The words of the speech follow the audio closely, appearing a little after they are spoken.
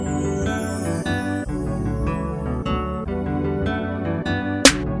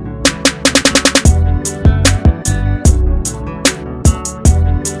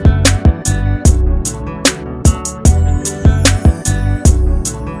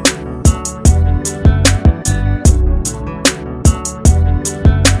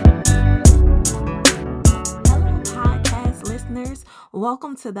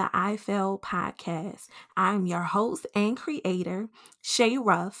Welcome to the I Fail podcast. I'm your host and creator, Shay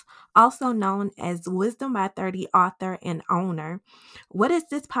Ruff, also known as Wisdom by 30 author and owner. What is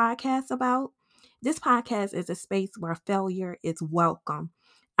this podcast about? This podcast is a space where failure is welcome.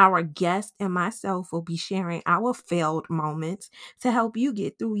 Our guest and myself will be sharing our failed moments to help you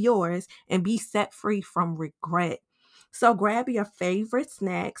get through yours and be set free from regret. So grab your favorite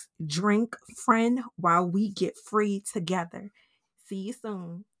snacks, drink, friend, while we get free together. See you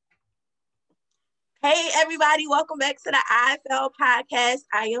soon. Hey, everybody, welcome back to the IFL podcast.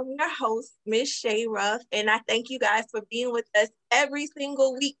 I am your host, Miss Shay Ruff, and I thank you guys for being with us every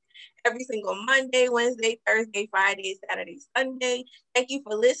single week, every single Monday, Wednesday, Thursday, Friday, Saturday, Sunday. Thank you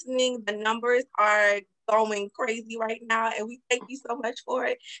for listening. The numbers are going crazy right now, and we thank you so much for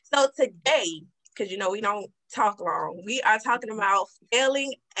it. So today, because we don't talk long, we are talking about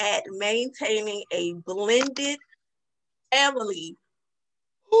failing at maintaining a blended family.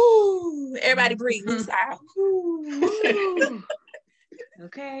 Ooh, everybody breathe. Sigh.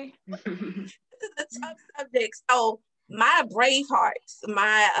 Okay. This is a tough subject. So my brave hearts,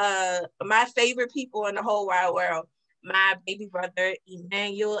 my favorite people in the whole wide world, my baby brother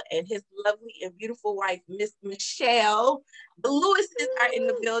Emmanuel and his lovely and beautiful wife, Miss Michelle. The Lewises are in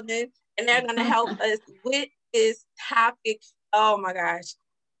the building, and they're gonna help us with this topic. Oh my gosh.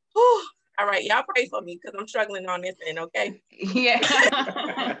 Whew. All right, y'all pray for me because I'm struggling on this end, okay? Yeah. So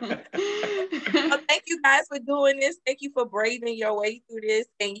thank you guys for doing this. Thank you for braving your way through this.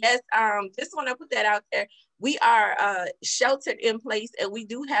 And yes, just want to put that out there. We are sheltered in place and we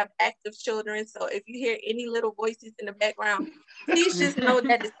do have active children. So if you hear any little voices in the background, please just know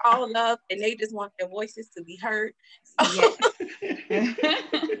that it's all love and they just want their voices to be heard. So, so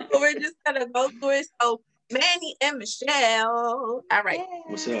we're just gonna go through it. So Manny and Michelle. All right.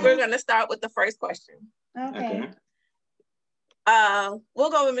 What's up? We're gonna start with the first question. Okay. We'll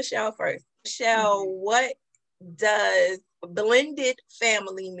go with Michelle first. Michelle, what does blended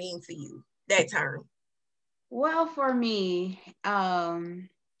family mean to you? That term. Well, for me, I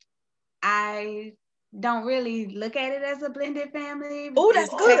don't really look at it as a blended family. Oh,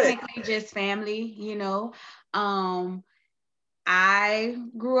 that's It's good. technically just family. I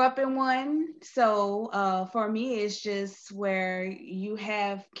grew up in one. So for me, it's just where you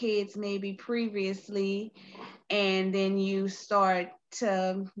have kids maybe previously, and then you start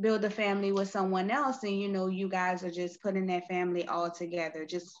to build a family with someone else, and you guys are just putting that family all together,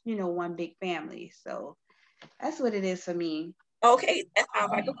 just one big family. So that's what it is for me. Okay, that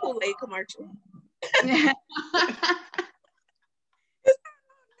sounds like a Kool-Aid commercial.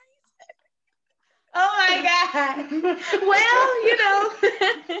 Oh my God. Well,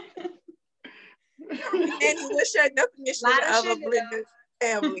 Manny, what's your definition of a blended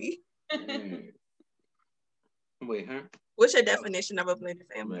family? Wait, huh? What's your definition of a blended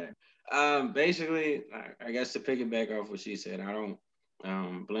family? Basically, I guess to piggyback off what she said, I don't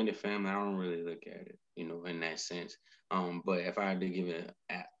blended family. I don't really look at it, in that sense. But if I had to give it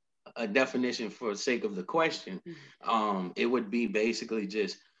a definition for the sake of the question, it would be basically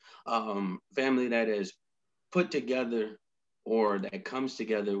just family that is put together or that comes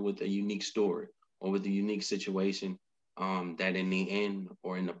together with a unique story or with a unique situation that in the end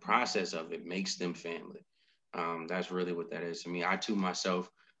or in the process of it makes them family. That's really what that is to me. I too myself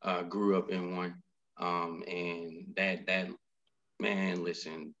grew up in one, and that man,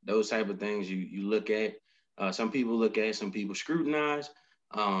 listen, those type of things you look at. Some people look at, some people scrutinize.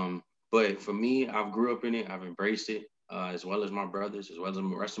 But for me, I've grew up in it. I've embraced it, as well as my brothers, as well as the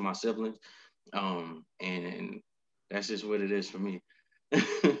rest of my siblings. And that's just what it is for me.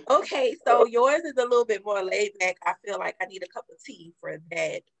 Okay, so yours is a little bit more laid back. I feel like I need a cup of tea for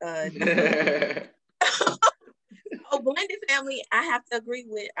that. Oh, blended family, I have to agree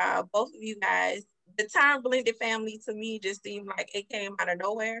with both of you guys. The term blended family to me just seemed like it came out of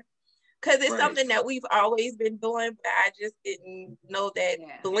nowhere because it's something that we've always been doing, but I just didn't know that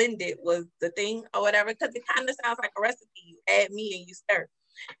blended was the thing or whatever, because it kind of sounds like a recipe. You add me and you stir.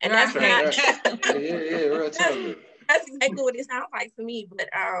 And that's not real talk. That's exactly what it sounds like to me. But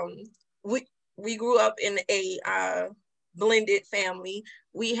we grew up in a blended family.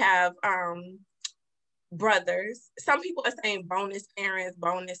 We have brothers. Some people are saying bonus parents,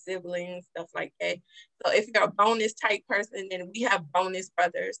 bonus siblings, stuff like that. So if you're a bonus type person, then we have bonus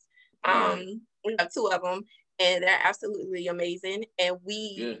brothers. We have two of them, and they're absolutely amazing. And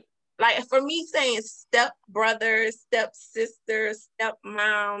like for me saying step brothers, step sisters, step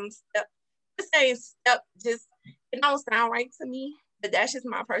moms, saying step just it don't sound right to me. But that's just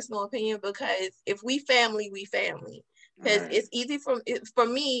my personal opinion because if we family, we family. because it's easy for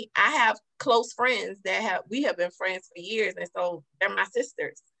me. I have close friends that we have been friends for years, and so they're my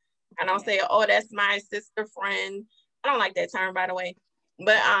sisters. I don't say, oh, that's my sister friend. I don't like that term, by the way,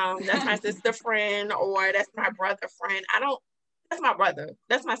 but that's my sister friend, or that's my brother friend. I don't. That's my brother.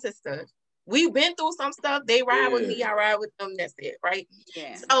 That's my sister. We've been through some stuff. They ride with me. I ride with them. That's it, right?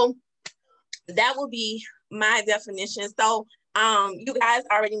 Yeah. So that would be my definition. So you guys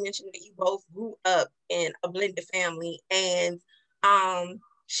already mentioned that you both grew up in a blended family. And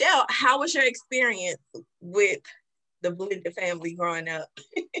Shell, how was your experience with the blended family growing up?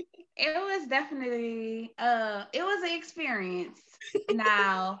 It was definitely it was an experience.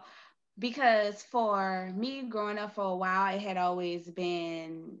 Now, because for me growing up for a while, it had always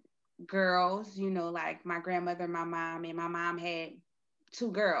been girls, like my grandmother, my mom, and my mom had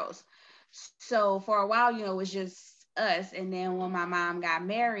two girls. So for a while, it was just us. And then when my mom got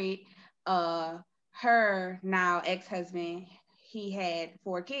married, her now ex-husband, he had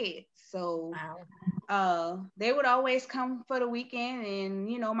 4 kids. So they would always come for the weekend, and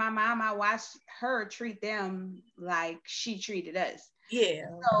my mom, I watched her treat them like she treated us. Yeah.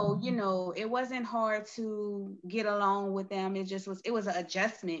 So it wasn't hard to get along with them. It was an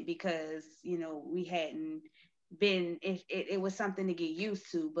adjustment because we hadn't been, it was something to get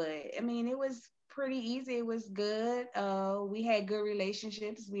used to. But I mean, it was pretty easy. It was good. We had good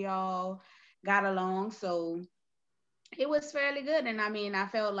relationships. We all got along, so it was fairly good. And I mean, I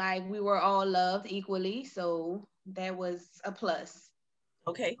felt like we were all loved equally, so that was a plus.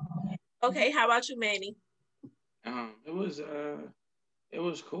 Okay. How about you, Manny? It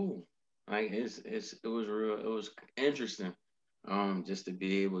was cool. Like it was real. It was interesting. Just to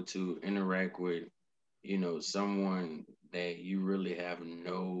be able to interact with, someone that you really have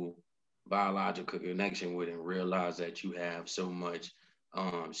no biological connection with, and realize that you have so much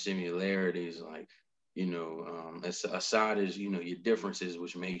similarities. Like, aside as your differences,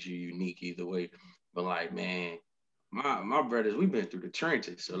 which makes you unique either way. But like, man, my brothers, we've been through the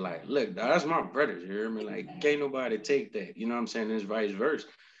trenches. So like, look, that's my brothers. You hear me? Like, can't nobody take that. You know what I'm saying? It's vice versa.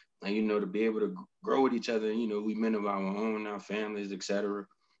 And to be able to grow with each other. We men of our own, our families, etc.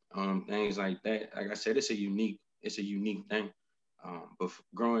 Things like that. Like I said, it's a unique thing. But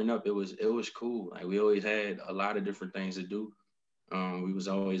growing up, it was cool. Like, we always had a lot of different things to do. We was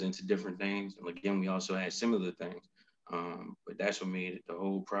always into different things. And again, we also had similar things. But that's what made the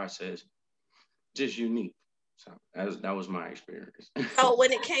whole process just unique. So that was my experience. So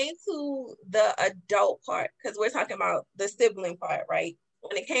when it came to the adult part, because we're talking about the sibling part, right?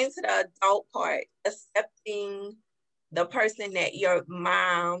 When it came to the adult part, accepting the person that your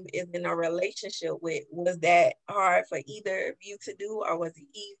mom is in a relationship with, was that hard for either of you to do, or was it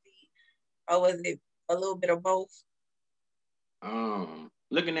easy, or was it a little bit of both?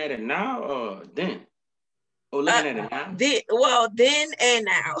 Looking at it now or then? Oh, looking at it now. Then and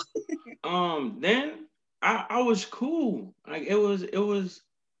now. Then I was cool. Like, it was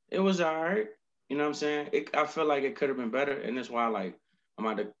all right. You know what I'm saying? I feel like it could have been better, and that's why, like, I'm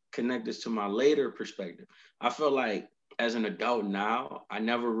about to connect this to my later perspective. I feel like as an adult now, I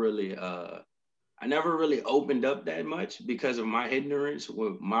never really opened up that much because of my ignorance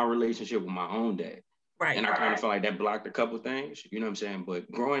with my relationship with my own dad. Right. And I kind of feel like that blocked a couple things, you know what I'm saying?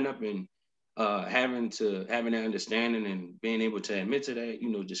 But growing up and having that understanding and being able to admit to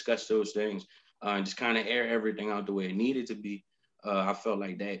that, discuss those things, and just kind of air everything out the way it needed to be, I felt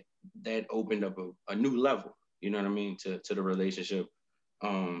like that opened up a new level, you know what I mean, to the relationship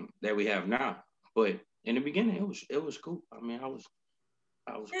that we have now. But in the beginning, it was cool. I mean, I was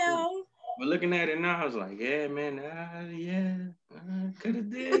cool. But looking at it now, I was like, yeah, man, could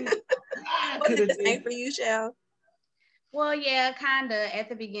have did. Was it the same for you, Shell? Well, yeah, kind of. At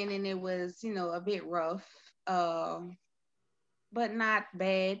the beginning, it was, a bit rough, but not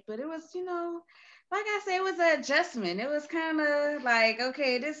bad. But it was, like I said, it was an adjustment. It was kind of like,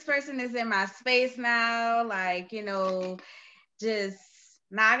 okay, this person is in my space now. Like, just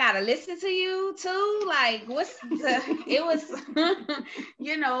now I gotta listen to you too. Like, it was, that it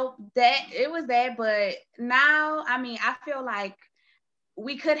was that. But now, I mean, I feel like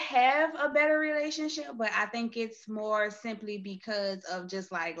we could have a better relationship, but I think it's more simply because of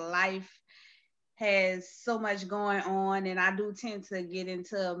just like life has so much going on, and I do tend to get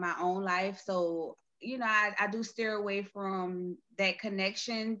into my own life. So, I do steer away from that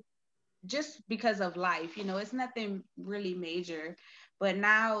connection just because of life. It's nothing really major. But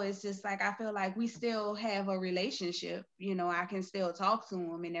now it's just like, I feel like we still have a relationship. I can still talk to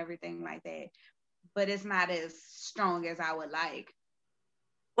him and everything like that, but it's not as strong as I would like.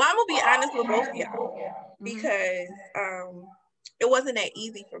 Well, I'm gonna be honest with both of y'all, because it wasn't that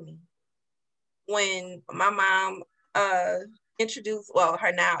easy for me. When my mom introduced, well,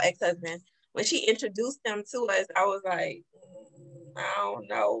 her now ex-husband, when she introduced them to us, I was like, I don't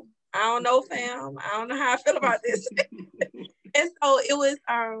know. I don't know, fam. I don't know how I feel about this. And so it was,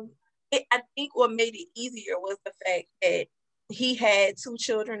 I think what made it easier was the fact that he had 2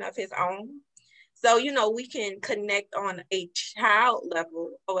 children of his own. So, we can connect on a child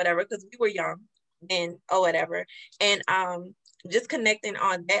level or whatever, because we were young then or whatever. And just connecting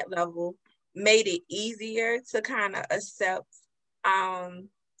on that level made it easier to kind of accept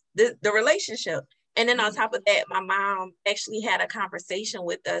the relationship. And then on top of that, my mom actually had a conversation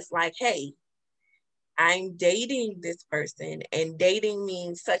with us like, hey, I'm dating this person, and dating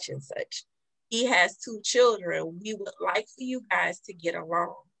means such and such. He has 2 children. We would like for you guys to get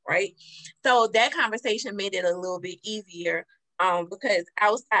along, right? So that conversation made it a little bit easier, because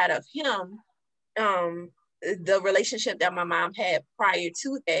outside of him, the relationship that my mom had prior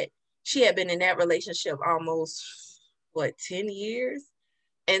to that, she had been in that relationship almost 10 years.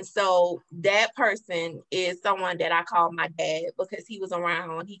 And so that person is someone that I call my dad, because he was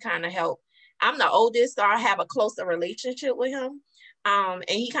around. He kind of helped. I'm the oldest, so I have a closer relationship with him. And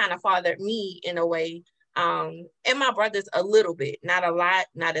he kind of fathered me in a way. And my brothers a little bit, not a lot,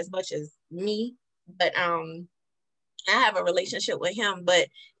 not as much as me, but I have a relationship with him, but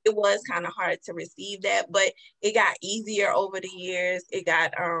it was kind of hard to receive that. But it got easier over the years. It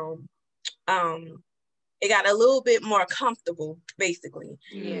got a little bit more comfortable, basically.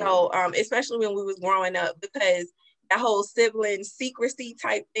 Yeah. So, especially when we was growing up, because that whole sibling secrecy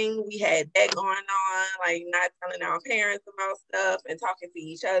type thing, we had that going on, like not telling our parents about stuff and talking to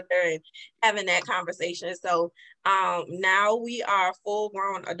each other and having that conversation. So, now we are full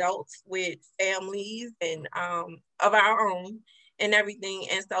grown adults with families and of our own and everything.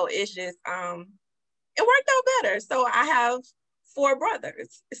 And so it's just, it worked out better. So I have 4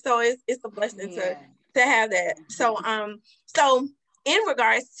 brothers. So it's a blessing to have that. So so in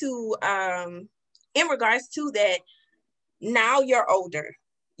regards to that, now you're older.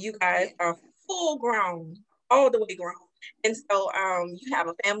 You guys are full grown, all the way grown. And so you have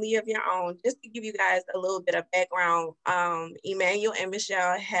a family of your own. Just to give you guys a little bit of background, Emmanuel and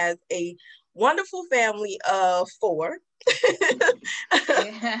Michelle has a wonderful family of 4.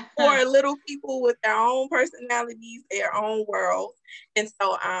 4 little people with their own personalities, their own world. And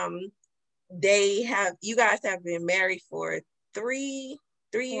so you guys have been married for 3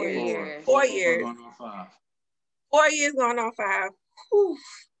 years. 4 years. Going on 5. 4 years going on 5. Whew,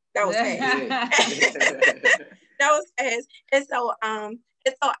 that was fast. That was fast. And so I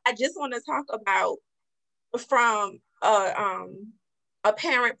just want to talk about from a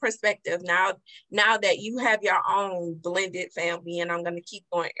parent perspective now that you have your own blended family, and I'm going to keep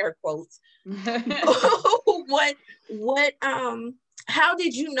going air quotes. How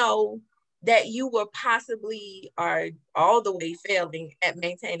did you know that you were possibly or all the way failing at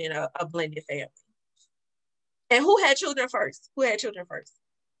maintaining a blended family? And who had children first? I had children first.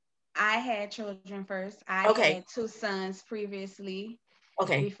 I had 2 sons previously.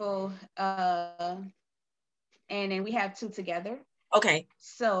 Okay. Before, and then we have 2 together. Okay.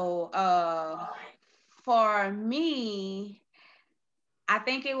 So, for me, I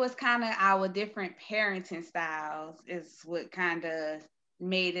think it was kind of our different parenting styles is what kind of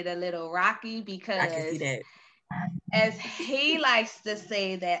made it a little rocky, because I can see that. As he likes to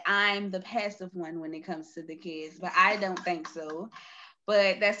say that I'm the passive one when it comes to the kids, but I don't think so.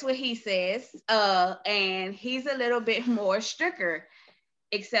 But that's what he says. And he's a little bit more stricter,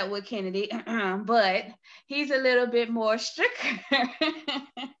 except with Kennedy, but he's a little bit more stricter.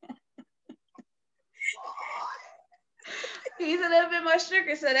 He's a little bit more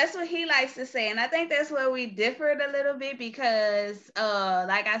stricter, so that's what he likes to say. And I think that's where we differed a little bit, because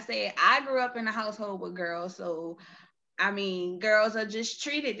like I said, I grew up in a household with girls, so I mean, girls are just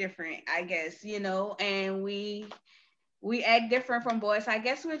treated different, I guess, and we act different from boys. I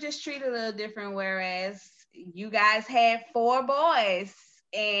guess we're just treated a little different, whereas you guys had 4 boys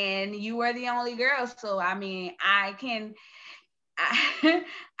and you were the only girl. So I mean, I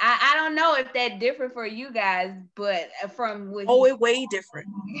don't know if that different for you guys, but from what it way different.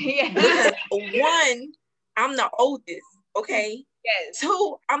 Yeah. Because 1, I'm the oldest. Okay. Yes.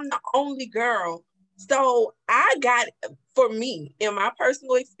 2, I'm the only girl. So I got, for me, in my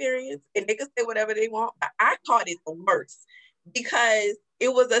personal experience, and they can say whatever they want, but I caught it the worst, because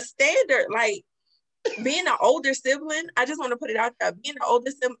it was a standard, like, being an older sibling, I just want to put it out there. Being an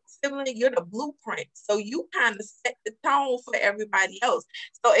older sibling, you're the blueprint. So you kind of set the tone for everybody else.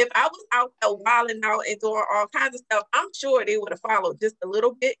 So if I was out there wilding out and doing all kinds of stuff, I'm sure they would have followed just a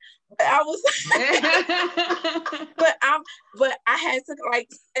little bit. But I was, but I had to like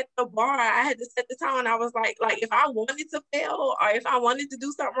set the bar. I had to set the tone. I was like if I wanted to fail or if I wanted to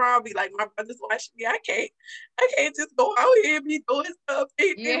do something wrong, I'll be like, my brother's watching me. I can't just go out here and be doing stuff.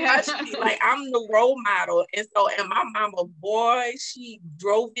 They watch me. Like I'm the role model. And my mama, boy, she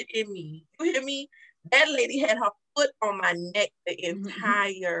drove it in me. You hear me? That lady had her foot on my neck the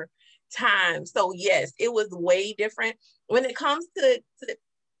entire time. So yes, it was way different. When it comes to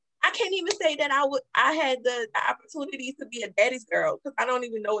I can't even say that I had the opportunity to be a daddy's girl because I don't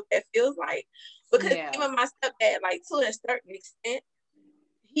even know what that feels like. Because even my stepdad, like to a certain extent,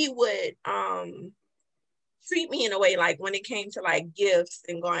 he would treat me in a way like when it came to like gifts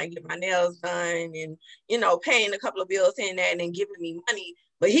and going and get my nails done and paying a couple of bills here and that and then giving me money.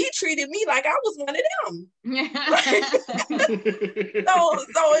 But he treated me like I was one of them.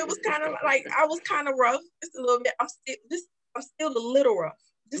 So it was kind of like I was kind of rough, just a little bit. I'm still a little rough.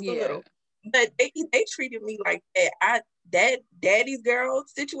 Just a little, but they treated me like that. That daddy's girl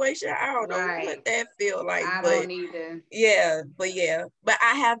situation. I don't know what that feel like. I don't either. Yeah, but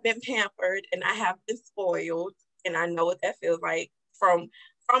I have been pampered and I have been spoiled, and I know what that feels like from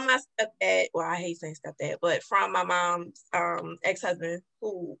my stepdad. Well, I hate saying stepdad, but from my mom's ex-husband,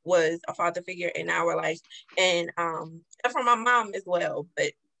 who was a father figure in our life, and from my mom as well.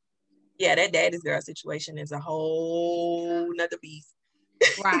 But yeah, that daddy's girl situation is a whole nother beast.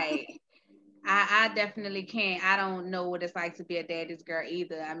 Right. I definitely can't. I don't know what it's like to be a daddy's girl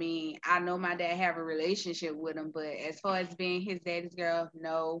either. I mean, I know my dad have a relationship with him, but as far as being his daddy's girl,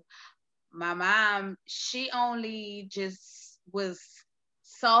 no. My mom, she only just was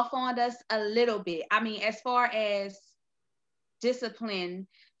soft on us a little bit. I mean, as far as discipline,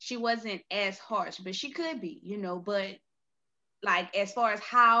 she wasn't as harsh, but she could be, but like as far as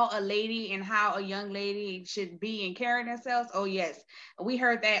how a lady and how a young lady should be and carry themselves, oh yes, we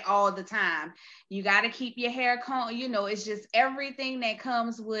heard that all the time. You got to keep your hair combed, it's just everything that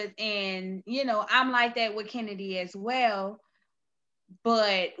comes with, and I'm like that with Kennedy as well.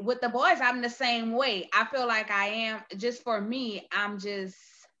 But with the boys, I'm the same way. I feel like I am, just for me, I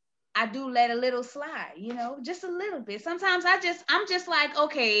do let a little slide, just a little bit. Sometimes I'm just like,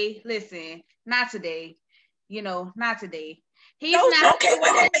 okay, listen, not today, not today. He's not okay.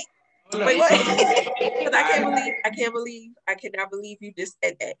 Wait. Because I cannot believe you just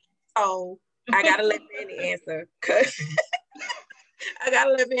said that. So I gotta let Manny answer.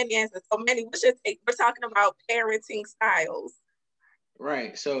 So Manny, what's your take? We're talking about parenting styles.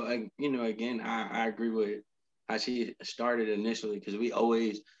 Right. So again, I agree with how she started initially because we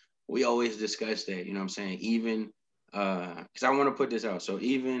always discuss that. You know what I'm saying? Even because I want to put this out. So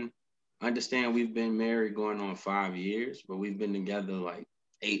even understand we've been married going on 5 years, but we've been together like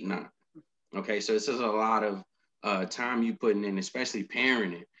 8, 9. Okay, so this is a lot of time you putting in, especially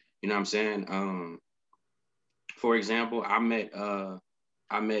parenting. You know what I'm saying? For example, I met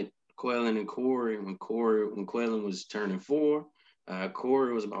Quellen and Corey when Quellen was turning 4.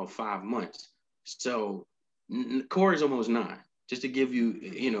 Corey was about 5 months. So Corey's almost 9. Just to give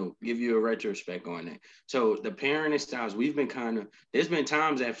you a retrospect on that. So the parenting styles, we've been there's been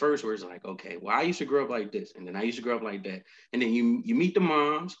times at first where it's like, okay, well, I used to grow up like this, and then I used to grow up like that. And then you meet the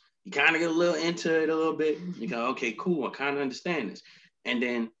moms, you kind of get a little into it a little bit. You go, okay, cool, I kind of understand this. And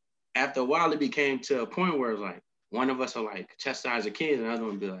then after a while, it became to a point where it's like, one of us will like chastise the kids, and the other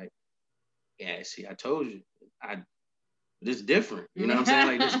one will be like, yeah, see, I told you, this is different. You know what I'm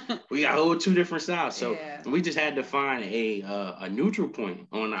saying? Like this, we got whole 2 different styles. So we just had to find a neutral point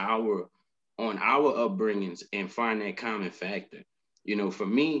on our upbringings and find that common factor. For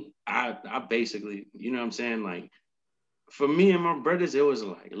me, I basically, you know what I'm saying? Like for me and my brothers, it was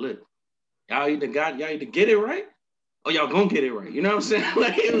like, look, y'all either get it right or y'all gonna get it right. You know what I'm saying?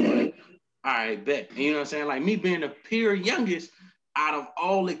 Like it was like, all right, bet. And you know what I'm saying? Like me being the pure youngest out of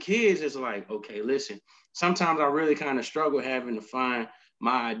all the kids, it's like, okay, listen. Sometimes I really kind of struggle having to find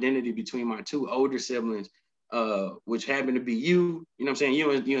my identity between my 2 older siblings, which happen to be you. You know what I'm saying?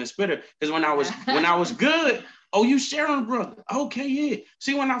 You and Spitter. Because when I was good, oh, you Sharon brother. Okay, yeah.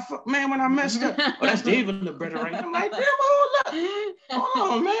 See, when I messed up, oh, that's David the brother, right? I'm like, damn,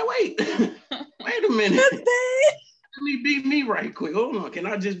 hold on, man, wait a minute. Let me be me right quick. Hold on, can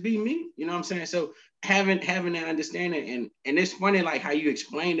I just be me? You know what I'm saying? So having that understanding, and it's funny like how you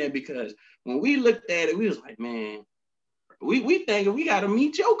explain that, because when we looked at it, we was like, man, we thinking we got to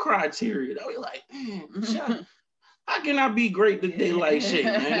meet your criteria. We like, man, how can I be great today like shit,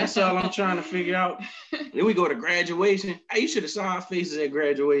 man? That's all I'm trying to figure out. Then we go to graduation. Hey, you should have saw our faces at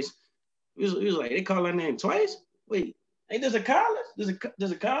graduation. We was like, they call our name twice? Wait, hey, there's a college?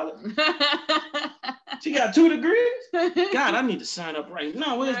 There's a college? She got 2 degrees? God, I need to sign up right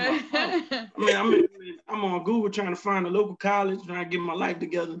now. Where's my phone? I'm on Google trying to find a local college, trying to get my life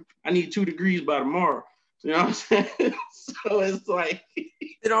together. I need 2 degrees by tomorrow. You know what I'm saying? So it's like, you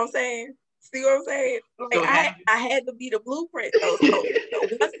know what I'm saying? See what I'm saying? Like So I had to be the blueprint though. So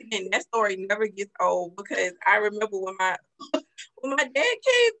once again, that story never gets old because I remember when my dad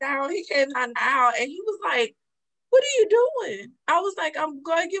came down, he came down the aisle and he was like, "What are you doing?" I was like, "I'm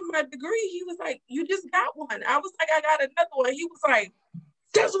going to get my degree." He was like, "You just got one." I was like, "I got another one." He was like,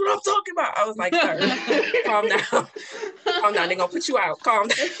 "That's what I'm talking about." I was like, "Sir, calm down. Calm down. They're going to put you out. Calm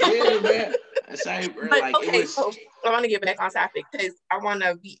down." Yeah, man. But like, okay, so I want to get back on topic because I want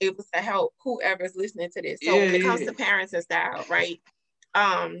to be able to help whoever's listening to this. So when it comes to parenting style, right?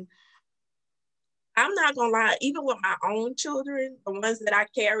 I'm not gonna lie, even with my own children, the ones that I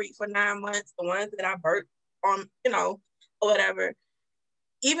carried for 9 months, the ones that I birthed on, or whatever,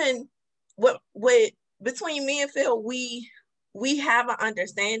 even with between me and Phil, we have an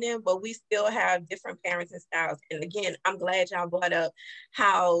understanding, but we still have different parenting styles. And again, I'm glad y'all brought up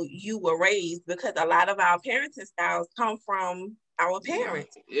how you were raised because a lot of our parenting styles come from our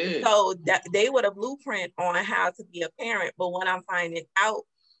parents. Yeah. So that they were the blueprint on how to be a parent. But what I'm finding out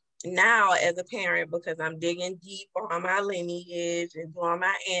now as a parent, because I'm digging deep on my lineage and doing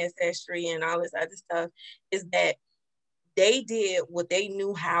my ancestry and all this other stuff, is that they did what they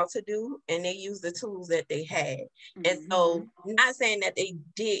knew how to do and they used the tools that they had. Mm-hmm. And so not saying that they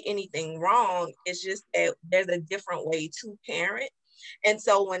did anything wrong, it's just that there's a different way to parent. And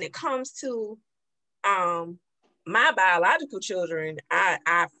so when it comes to my biological children,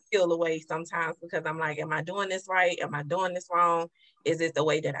 I feel away sometimes because I'm like, am I doing this right? Am I doing this wrong? Is it the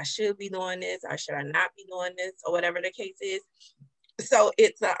way that I should be doing this or should I not be doing this or whatever the case is? So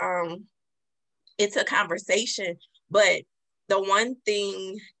it's a conversation. But the one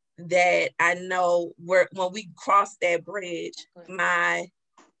thing that I know when we cross that bridge, my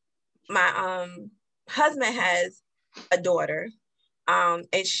husband has a daughter,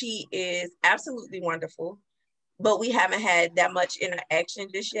 and she is absolutely wonderful, but we haven't had that much interaction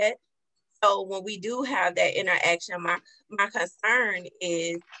just yet. So when we do have that interaction, my concern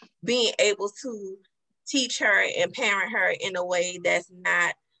is being able to teach her and parent her in a way that's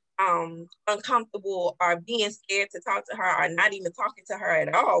not uncomfortable or being scared to talk to her or not even talking to her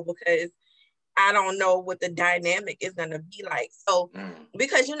at all because I don't know what the dynamic is going to be like. So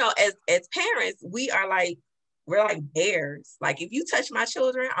because as parents, we're like bears. Like if you touch my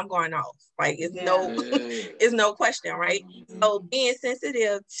children, I'm going off. Like it's no question, right? So being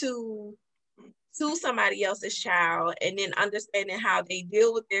sensitive to somebody else's child and then understanding how they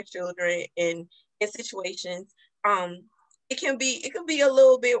deal with their children in situations, it can be a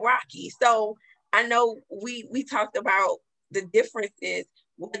little bit rocky. So I know we talked about the differences.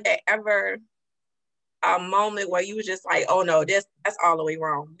 Was there ever a moment where you were just like, oh no, that's all the way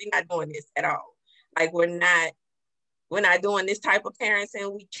wrong. We're not doing this at all. Like we're not doing this type of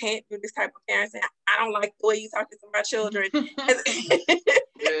parenting. We can't do this type of parenting. I don't like the way you talking to my children.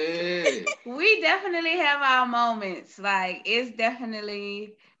 We definitely have our moments. Like it's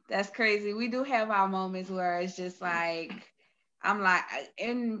definitely, that's crazy. We do have our moments where it's just like, I'm like,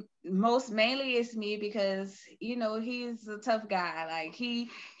 and mainly it's me because he's a tough guy. Like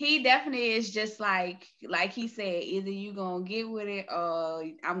he definitely is just like he said, either you gonna get with it or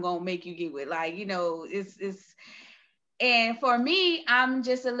I'm gonna make you get with it. Like it's. And for me, I'm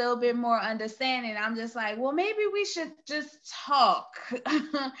just a little bit more understanding. I'm just like, well, maybe we should just talk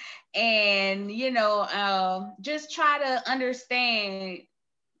and, just try to understand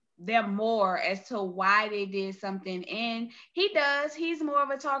them more as to why they did something. And he's more of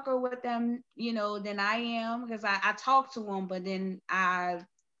a talker with them, than I am because I talk to him, but then I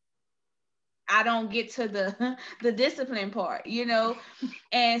don't get to the discipline part,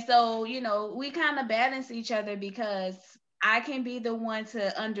 and so, we kind of balance each other because I can be the one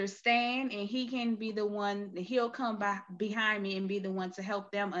to understand and he can be the one, he'll come behind me and be the one to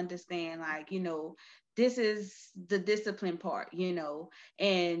help them understand, like, this is the discipline part,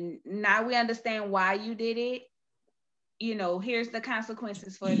 and now we understand why you did it. Here's the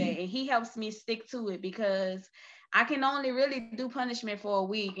consequences for that. And he helps me stick to it because I can only really do punishment for a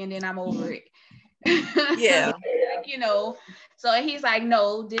week and then I'm over it. Yeah. So he's like,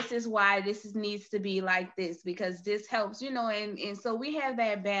 no, this is why needs to be like this because this helps, and so we have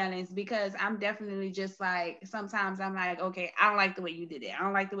that balance because I'm definitely just like, sometimes I'm like, okay, I don't like the way you did it. I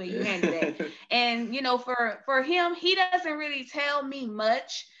don't like the way you handled that. And, for him, he doesn't really tell me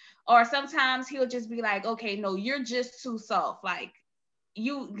much, or sometimes he'll just be like, okay, no, you're just too soft. Like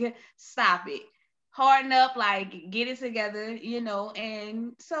you stop it. harden up, like get it together, you know.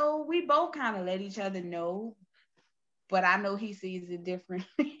 And so we both kind of let each other know, but I know he sees it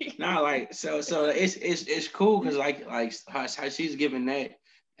differently. No, like so it's cool because like how she's giving that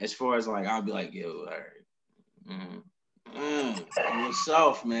as far as like I'll be like, yo, all right, what's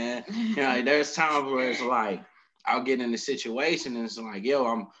soft, man. You know, like, there's times where it's like I'll get in a situation and it's like,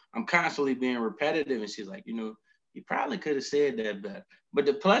 yo, I'm constantly being repetitive, and she's like, you know, you probably could have said that better. But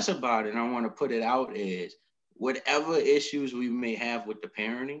the plus about it, and I want to put it out, is whatever issues we may have with the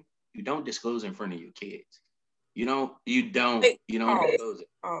parenting, you don't disclose in front of your kids. You don't disclose it.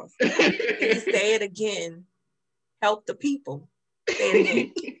 Please say it again. Help the people. Say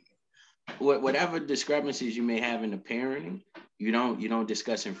it again. Whatever discrepancies you may have in the parenting, you don't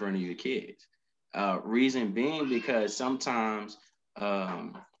discuss in front of your kids. Reason being because sometimes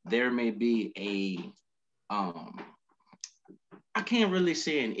there may be I can't really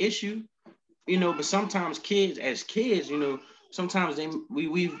say an issue, but sometimes as kids, sometimes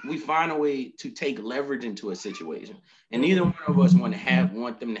we find a way to take leverage into a situation, and neither one of us want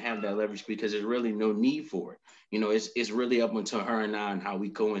them to have that leverage because there's really no need for it. It's really up until her and I and how we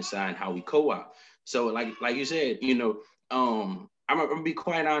coincide and how we co-op. So like you said, I'm gonna be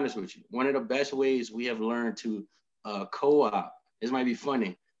quite honest with you. One of the best ways we have learned to co-op, this might be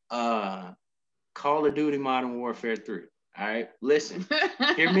funny, Call of Duty Modern Warfare 3. All right, listen,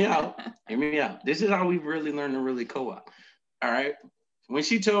 hear me out. This is how we really learned to really co-op. All right. When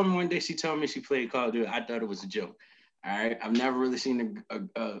she told me one day, she played Call of Duty, I thought it was a joke. All right. I've never really seen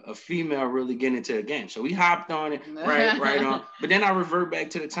a female really get into a game. So we hopped on it right on. But then I revert back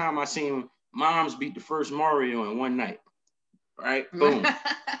to the time I seen moms beat the first Mario in one night. Right? Boom.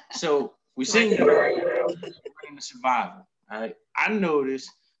 So we seen the survival. All right. I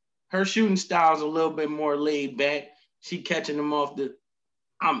noticed her shooting style is a little bit more laid back. She catching them off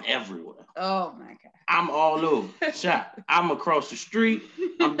I'm everywhere. Oh my God. I'm all over. Shot. I'm across the street.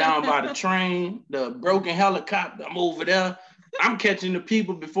 I'm down by the train, the broken helicopter. I'm over there. I'm catching the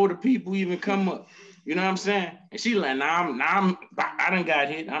people before the people even come up. You know what I'm saying? And she like, I done got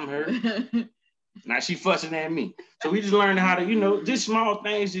hit. I'm hurt. Now she fussing at me. So we just learned how to, just small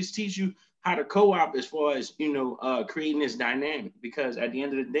things just teach you how to co-op as far as, creating this dynamic. Because at the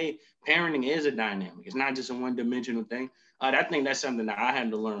end of the day, parenting is a dynamic. It's not just a one-dimensional thing. I think that's something that I had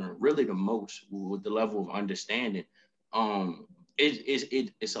to learn really the most with the level of understanding.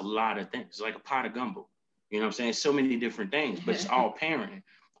 It's a lot of things. It's like a pot of gumbo. You know what I'm saying? So many different things, but it's all parenting.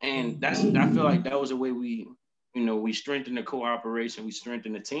 And I feel like that was a way we strengthen the cooperation, we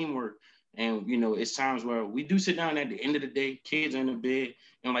strengthen the teamwork. And, it's times where we do sit down at the end of the day, kids are in the bed,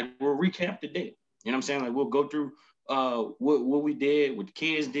 and like we'll recap the day. You know what I'm saying? Like we'll go through what we did, what the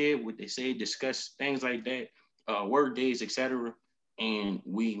kids did, what they say, discuss things like that, work days, etc. And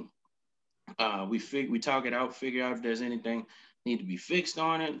we talk it out, figure out if there's anything need to be fixed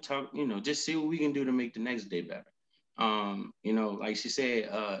on it, talk, just see what we can do to make the next day better. Like she said,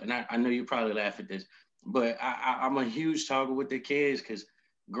 and I know you probably laugh at this, but I'm a huge talker with the kids because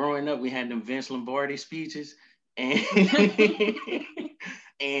growing up we had them Vince Lombardi speeches, and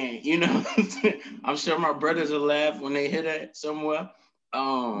and I'm sure my brothers will laugh when they hear that somewhere.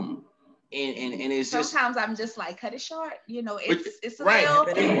 And it's sometimes I'm just like, cut it short. It's a right. little,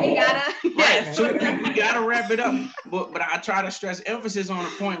 we gotta right. So we gotta wrap it up. But I try to stress emphasis on a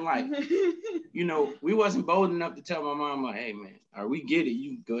point like, we wasn't bold enough to tell my mom like, hey man, all right, we get it.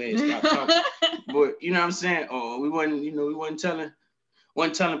 You go ahead, stop talking. But you know what I'm saying? Or we wasn't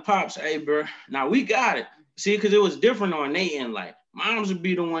telling pops, hey bro, now we got it. See, because it was different on their end. Like moms would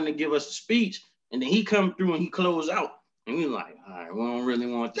be the one to give us the speech, and then he come through and he close out. And we like, all right, we don't really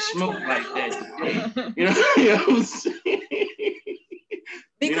want to smoke like that today. You know what I'm saying?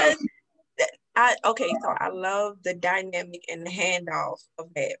 Because so I love the dynamic and the handoff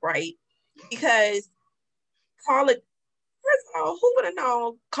of that, right? Because first of all, who would have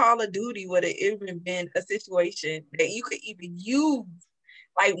known Call of Duty would have even been a situation that you could even use?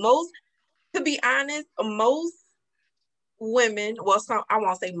 Like to be honest, most women, I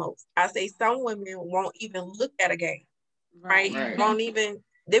won't say most, I say some women won't even look at a game. Right? Won't even,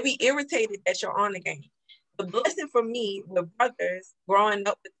 they be irritated that you're on the game. The blessing for me with brothers growing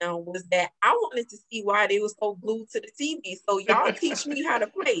up with them was that I wanted to see why they were so glued to the TV. So y'all teach me how to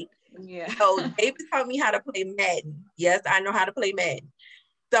play. Yeah. So David taught me how to play Madden. Yes, I know how to play Madden.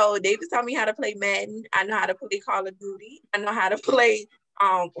 So David taught me how to play Madden. I know how to play Call of Duty. I know how to play,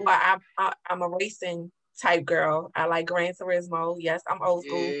 I'm a racing type girl. I like Gran Turismo. Yes, I'm old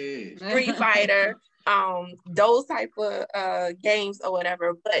school. Yeah. Street Fighter. Those type of games or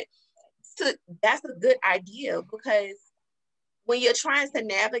whatever, but that's a good idea because when you're trying to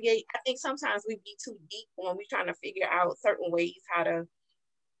navigate, I think sometimes we be too deep when we're trying to figure out certain ways how to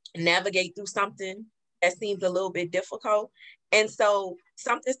navigate through something that seems a little bit difficult. And so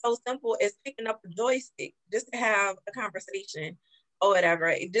something so simple as picking up a joystick just to have a conversation or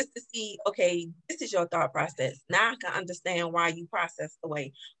whatever, just to see, okay, this is your thought process. Now I can understand why you process the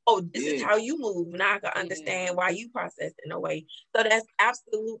way. Oh, this is how you move. Now I can understand why you process in a way. So that's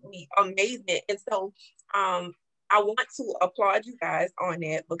absolutely amazing. And so I want to applaud you guys on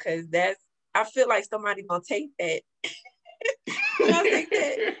that, because I feel like somebody gonna take that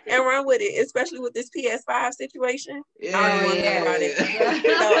and run with it, especially with this PS5 situation. I don't want to know about it.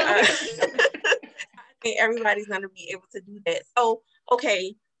 So I think everybody's gonna be able to do that. So,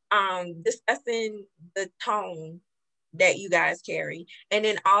 okay, discussing the tone that you guys carry, and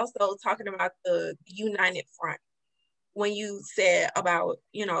then also talking about the united front. When you said about,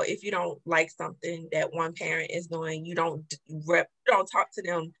 if you don't like something that one parent is doing, you don't talk to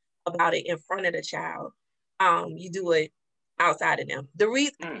them about it in front of the child. You do it outside of them.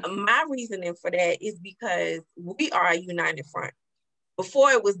 My reasoning for that is because we are a united front.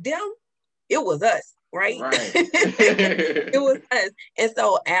 Before it was them, it was us, right? It was us. And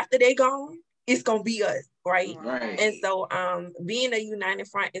so after they gone, it's gonna be us, right? And so being a united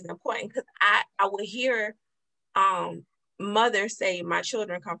front is important, because I would hear mothers say, my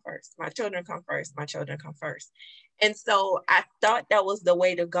children come first, my children come first, my children come first. And so I thought that was the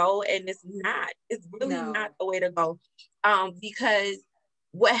way to go, and it's really not the way to go, because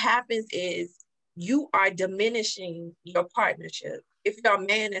what happens is you are diminishing your partnership. If you're a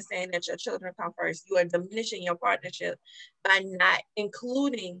man and saying that your children come first, you are diminishing your partnership by not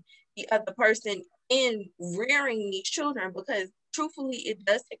including the other person in rearing these children, because truthfully, it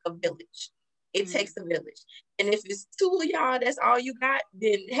does take a village. It takes a village. And if it's two of y'all, that's all you got,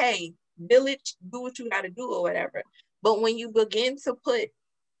 then hey, village, do what you got to do or whatever. But when you begin to put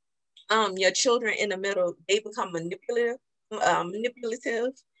your children in the middle, they become manipulative.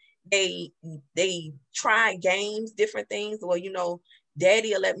 They try games, different things. Well,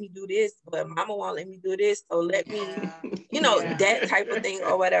 daddy will let me do this, but mama won't let me do this. So let me, that type of thing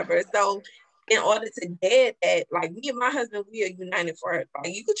or whatever. So in order to dad that, like me and my husband, we are united for it.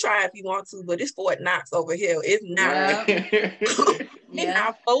 Like, you could try if you want to, but it's Fort Knox over here. It's not. It's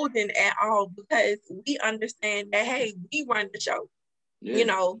not folding at all, because we understand that, hey, we run the show.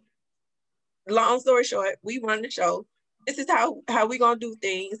 Long story short, we run the show. This is how we gonna do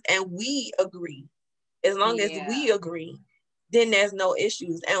things, and we agree. As long as we agree, then there's no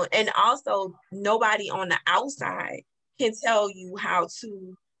issues. And also, nobody on the outside can tell you how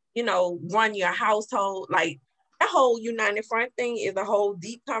to, run your household. Like, that whole united front thing is a whole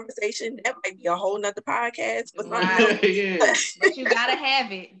deep conversation. That might be a whole nother podcast for something else. But you gotta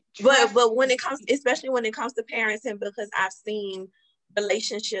have it. But when it comes, especially when it comes to parenting, because I've seen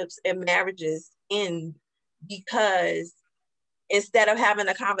relationships and marriages end because instead of having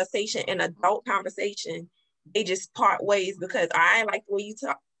a conversation, an adult conversation, they just part ways because I ain't like the way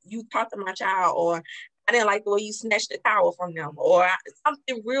you talk to my child, or I didn't like the way you snatched the towel from them, or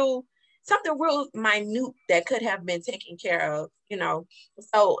something real minute that could have been taken care of,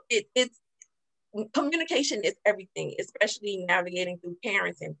 So it's communication is everything, especially navigating through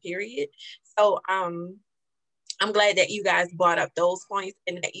parenting, period. So I'm glad that you guys brought up those points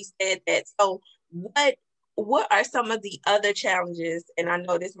and that you said that. So what are some of the other challenges? And I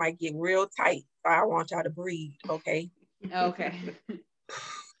know this might get real tight, so I want y'all to breathe, okay? Okay.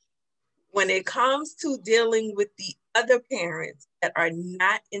 When it comes to dealing with the other parents that are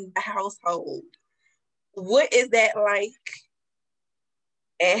not in the household, what is that like?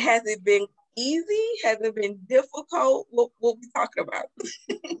 And has it been easy? Has it been difficult? What we talking about?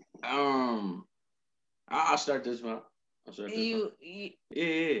 I'll start this one. Yeah.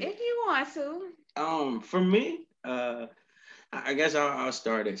 If you want to. For me, I guess I'll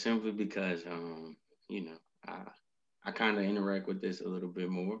start it simply because I kind of interact with this a little bit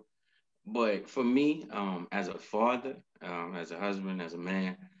more. But for me, as a father, as a husband, as a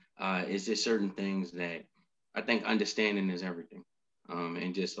man, it's just certain things that I think understanding is everything.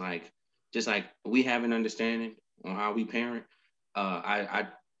 And just like we have an understanding on how we parent, I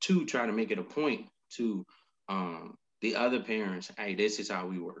too try to make it a point to the other parents, hey, this is how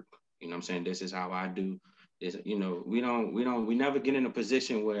we work. You know what I'm saying? This is how I do this. We never get in a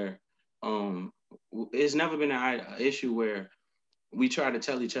position where it's never been an issue where we try to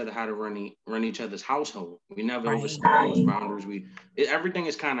tell each other how to run each other's household. We never overstep those boundaries. Everything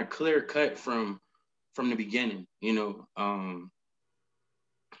is kind of clear cut from the beginning,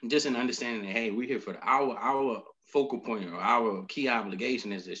 just an understanding that, hey, we're here for our focal point, or our key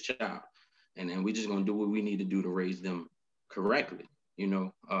obligation is this child. And then we're just going to do what we need to do to raise them correctly. You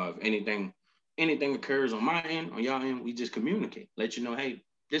know, if anything occurs on my end, on y'all end, we just communicate. Let you know, hey,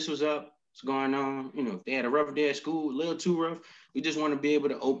 this was up, what's going on. You know, if they had a rough day at school, a little too rough, we just want to be able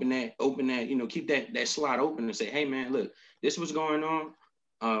to open that, you know, keep that slot open and say, hey man, look, this was going on.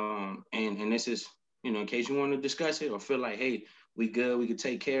 And this is, you know, in case you want to discuss it or feel like, hey, we good, we could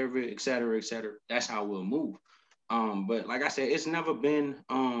take care of it, et cetera, et cetera. That's how we'll move. But like I said, it's never been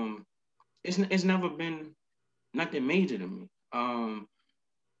nothing major to me.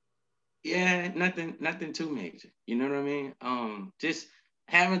 Yeah, nothing too major. You know what I mean? Just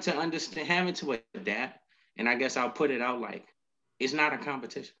having to understand, having to adapt, and I guess I'll put it out like it's not a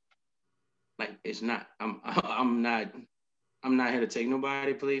competition. Like it's not. I'm not here to take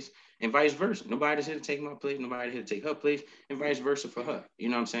nobody place, and vice versa. Nobody's here to take my place. Nobody here to take her place, and vice versa for her. You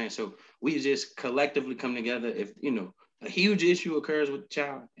know what I'm saying? So we just collectively come together. If you know a huge issue occurs with the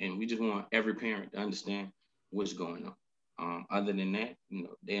child, and we just want every parent to understand what's going on. Other than that, you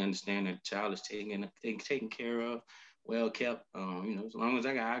know, they understand that the child is taken care of, well kept. You know, as long as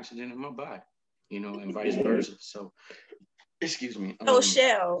I got oxygen in my body, you know, and vice versa. So, excuse me. So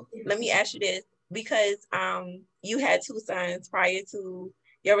Shell, let me ask you this, because you had two sons prior to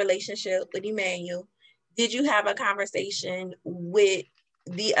your relationship with Emmanuel. Did you have a conversation with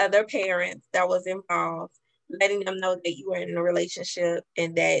the other parents that was involved, letting them know that you were in a relationship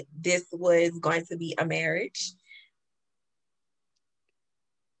and that this was going to be a marriage?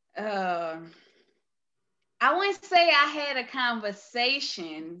 I wouldn't say I had a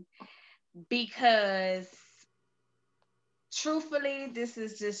conversation because truthfully, this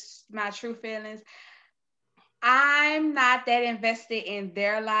is just my true feelings. I'm not that invested in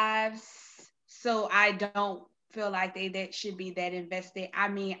their lives, so I don't feel like they that should be that invested. I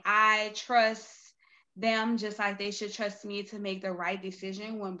mean, I trust them just like they should trust me to make the right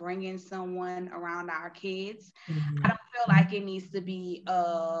decision when bringing someone around our kids. I don't feel like it needs to be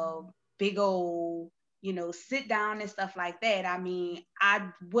a big old, you know, sit down and stuff like that. I mean, I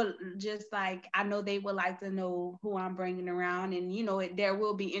would just like, I know they would like to know who I'm bringing around, and you know, there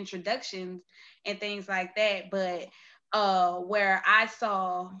will be introductions and things like that. But where I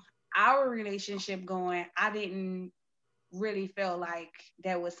saw our relationship going, I didn't really feel like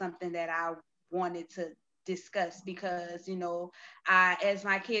that was something that I wanted to discuss, because you know, I, as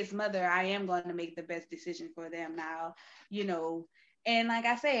my kid's mother, I am going to make the best decision for them now, you know. And like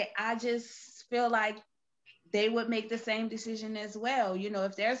I said, I just feel like they would make the same decision as well. You know,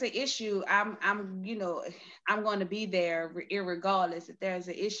 if there's an issue, you know, I'm going to be there irregardless if there's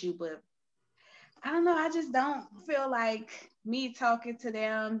an issue. But I don't know, I just don't feel like me talking to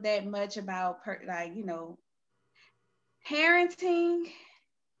them that much about like, you know, parenting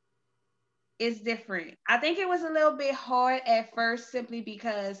is different. I think it was a little bit hard at first simply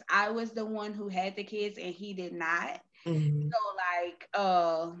because I was the one who had the kids and he did not. So like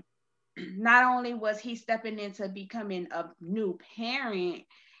not only was he stepping into becoming a new parent,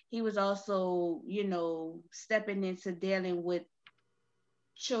 he was also, you know, stepping into dealing with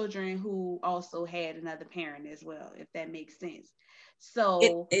children who also had another parent as well, if that makes sense.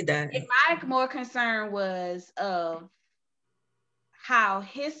 So It does. my more concern was of how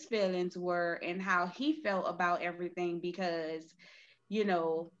his feelings were and how he felt about everything, because you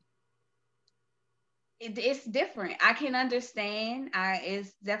know, it's different. I can understand.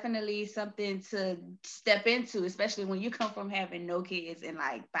 It's definitely something to step into, especially when you come from having no kids and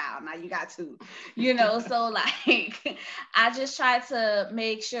like, wow, now you got two, you know. So like, I just tried to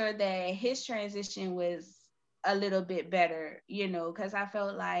make sure that his transition was a little bit better, you know, because I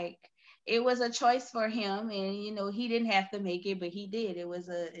felt like it was a choice for him, and you know, he didn't have to make it, but he did. It was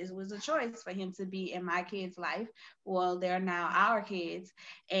a choice for him to be in my kids' life. Well, they're now our kids,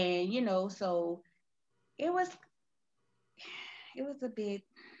 and you know, so it was a bit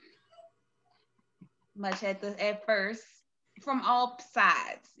much at first from all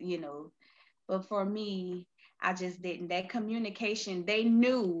sides, you know. But for me, I just didn't. That communication, they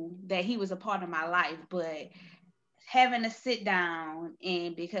knew that he was a part of my life, but having to sit down,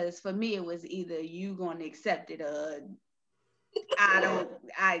 and because for me it was either you going to accept it or I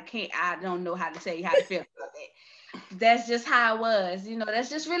don't know how to tell you how to feel about it. That's just how it was, you know. That's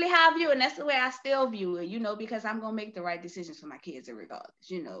just really how I view it, and that's the way I still view it, you know, because I'm gonna make the right decisions for my kids regardless,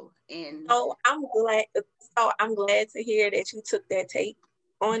 you know. And So I'm glad to hear that you took that take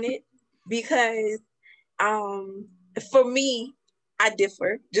on it, because for me, I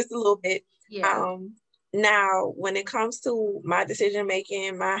differ just a little bit. yeah. Now when it comes to my decision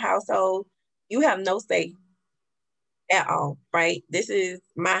making, my household, you have no say at all, right? This is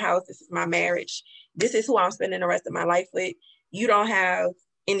my house, this is my marriage, this is who I'm spending the rest of my life with. You don't have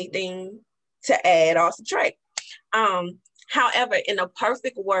anything to add or subtract. However, in a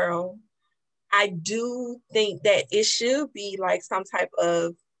perfect world, I do think that it should be like some type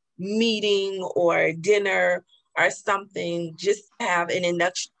of meeting or dinner or something, just to have an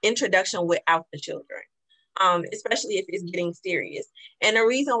introduction without the children, especially if it's getting serious. And the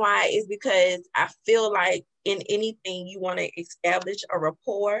reason why is because I feel like in anything you want to establish a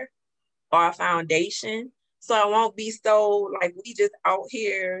rapport or a foundation. So I won't be so like we just out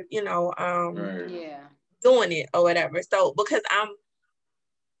here, Right. Yeah. doing it or whatever. So because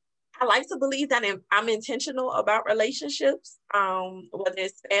I like to believe that I'm intentional about relationships, whether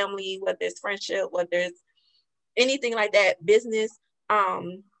it's family, whether it's friendship, whether it's anything like that, business.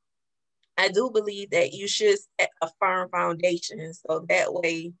 Um, I do believe that you should set a firm foundation so that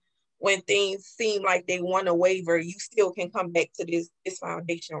way when things seem like they want to waver, you still can come back to this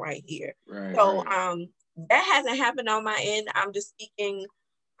foundation right here. Right. So Right. that hasn't happened on my end. I'm just speaking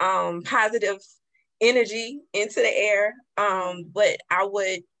positive energy into the air. But I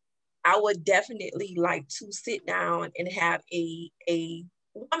would definitely like to sit down and have a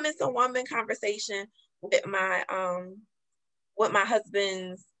woman to woman conversation with my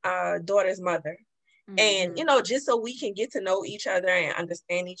husband's daughter's mother. And just so we can get to know each other and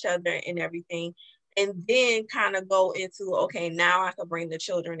understand each other and everything. And then kind of go into, okay, now I can bring the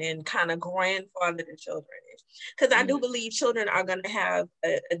children in, kind of grandfather the children in. Because I do believe children are going to have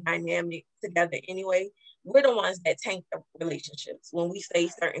a dynamic together anyway. We're the ones that tank the relationships when we say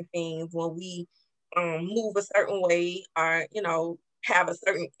certain things, when we move a certain way, or have a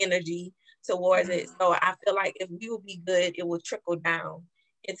certain energy towards it. So I feel like if we will be good, it will trickle down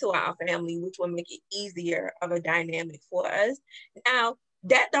into our family, which will make it easier of a dynamic for us. Now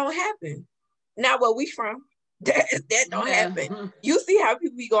that don't happen. Now where we from, that don't happen. You see how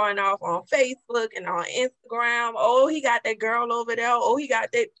people be going off on Facebook and on Instagram. Oh, he got that girl over there. Oh, she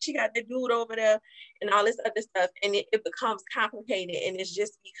got that dude over there, and all this other stuff. And it becomes complicated. And it's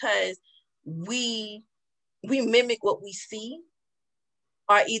just because we mimic what we see,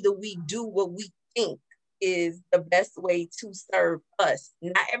 or either we do what we think is the best way to serve us,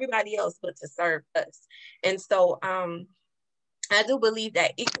 not everybody else, but to serve us. And so I do believe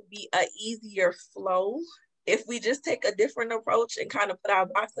that it could be an easier flow if we just take a different approach and kind of put our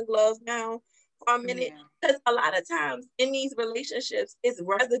boxing gloves down for a minute. Because a lot of times in these relationships, it's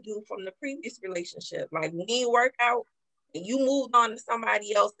residue from the previous relationship. Like when you work out, and you moved on to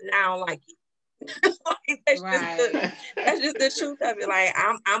somebody else, and I don't like it. Like, that's just the truth of it. Like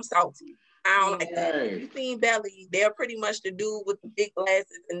I'm salty. I don't like that. If you seen Belly, they're pretty much the dude with the big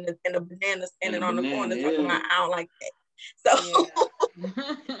glasses and the banana standing on the corner talking about I don't like that.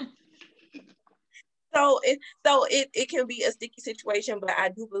 So it can be a sticky situation, but I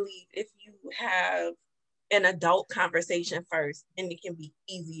do believe if you have an adult conversation first, then it can be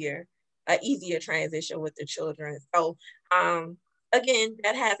an easier transition with the children. So again,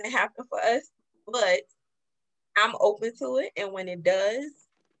 that hasn't happened for us, but I'm open to it, and when it does,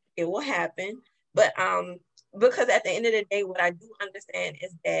 it will happen. But because at the end of the day, what I do understand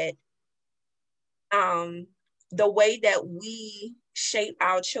is that the way that we shape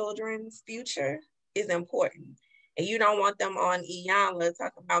our children's future is important. And you don't want them on Iyanla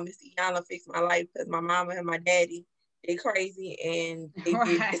talking about Miss Iyanla fix my life because my mama and my daddy, they crazy and they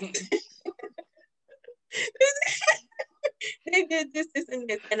did this. They did this, and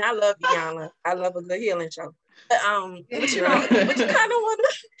this. And I love Iyanla. I love a good healing show. But but you kind of want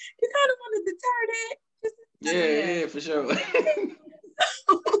to deter that. Yeah, for sure.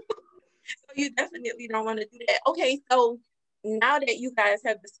 So you definitely don't want to do that. Okay, so now that you guys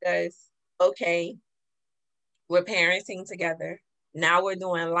have discussed, okay, we're parenting together. Now we're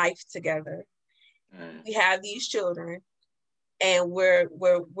doing life together. We have these children, and we're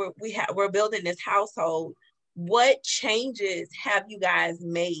building this household. What changes have you guys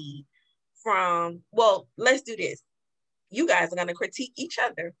made from? Well, let's do this. You guys are going to critique each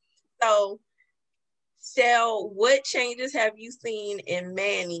other. So, Shell, what changes have you seen in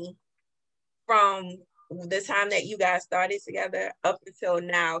Manny from the time that you guys started together up until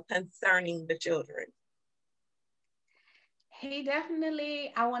now concerning the children? He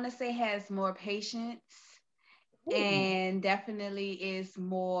definitely, I want to say, has more patience and definitely is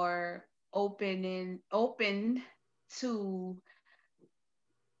more open to,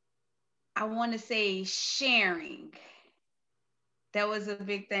 I want to say, sharing. That was a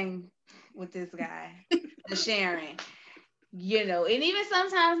big thing with this guy, the sharing, and even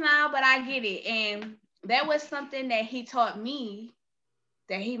sometimes now, but I get it. And that was something that he taught me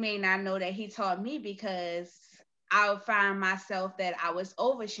that he may not know that he taught me, because I would find myself that I was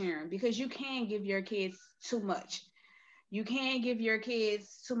oversharing, because you can give your kids too much. you can't give your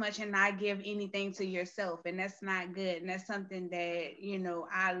kids too much and not give anything to yourself. And that's not good. And that's something that,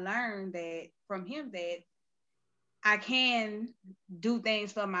 I learned that from him, that I can do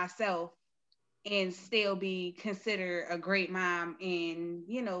things for myself and still be considered a great mom. And,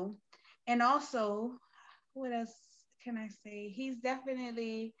 and also, what else can I say? He's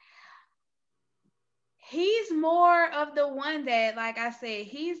more of the one that, like I said,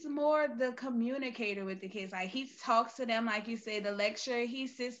 he's more the communicator with the kids. Like, he talks to them, like you said, the lecture, he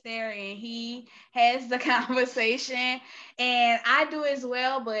sits there and he has the conversation. And I do as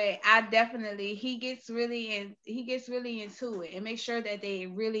well, but I definitely, he gets really into it and make sure that they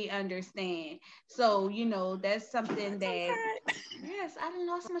really understand. So, that's something that, yes, I done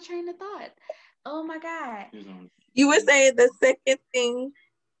lost my train of thought. Oh my God. You were saying the second thing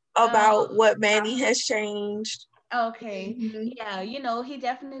about what Manny has changed. Okay. Yeah, he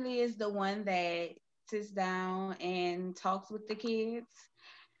definitely is the one that sits down and talks with the kids.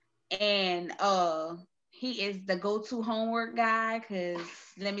 And he is the go-to homework guy, because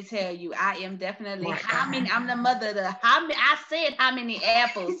let me tell you, I am definitely I'm the mother of the how many I said how many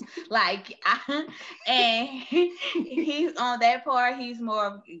apples. Like and he's on that part, he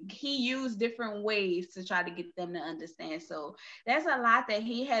used different ways to try to get them to understand. So there's a lot that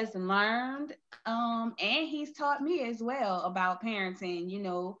he has learned, and he's taught me as well about parenting,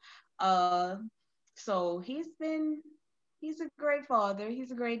 so he's a great father, he's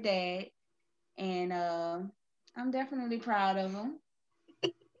a great dad, and I'm definitely proud of him.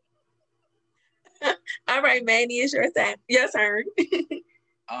 All right, Manny, it's your time. Your turn.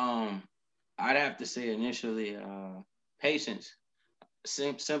 I'd have to say initially, patience.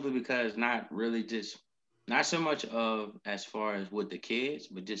 Simply because not so much of as far as with the kids,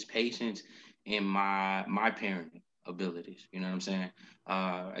 but just patience in my parenting abilities. You know what I'm saying?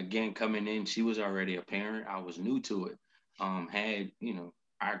 Again, coming in, she was already a parent. I was new to it. Had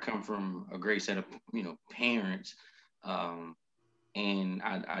I come from a great set of parents, and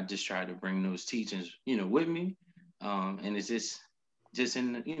I just tried to bring those teachings with me, and it's just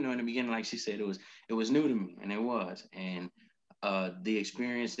in in the beginning, like she said, it was new to me, and it was, and the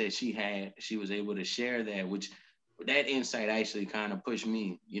experience that she had, she was able to share that, which that insight actually kind of pushed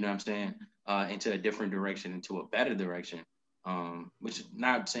me, you know what I'm saying, into a different direction, into a better direction. Which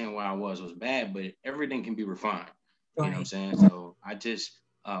not saying where I was bad, but everything can be refined. You know what I'm saying? So I just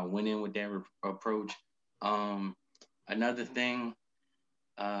went in with that approach. Another thing,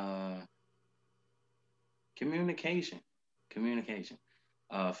 uh, communication, communication,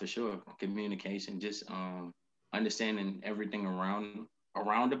 for sure, communication. Just understanding everything around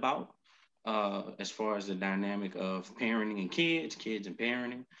about, as far as the dynamic of parenting and kids and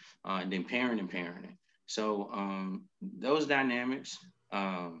parenting, and then parenting. So those dynamics,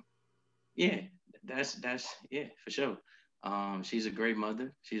 yeah, that's yeah, for sure. She's a great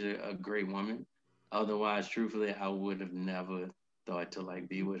mother. She's a great woman. Otherwise, truthfully, I would have never thought to like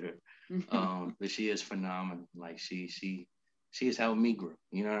be with her. But she is phenomenal. Like she has helped me grow.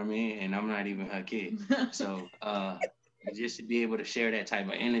 You know what I mean? And I'm not even her kid. So just to be able to share that type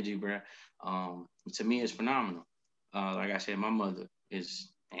of energy, bro, to me is phenomenal. Like I said, my mother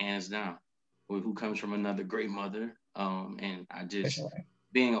is hands down, who comes from another great mother. And I just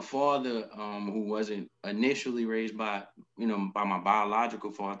being a father, who wasn't initially raised by by my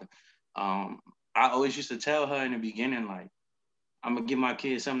biological father. Um, I always used to tell her in the beginning, like, I'm gonna give my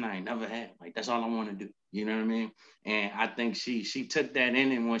kids something I ain't never had. Like, that's all I want to do. You know what I mean? And I think she took that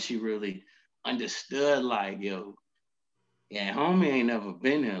in, and once she really understood, like, yo, yeah, homie ain't never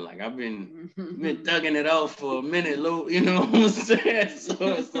been there. Like, I've been thugging it out for a minute, Lou. You know what I'm saying? So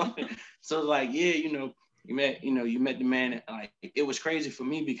it's like, yeah, you met the man. Like, it was crazy for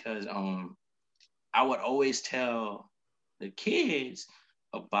me because I would always tell the kids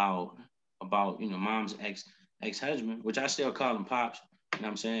about mom's ex-husband, which I still call him pops. You know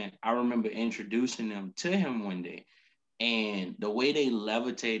what I'm saying? I remember introducing them to him one day, and the way they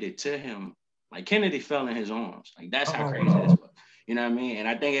levitated to him, like Kennedy fell in his arms. Like, that's how crazy this was. You know what I mean? And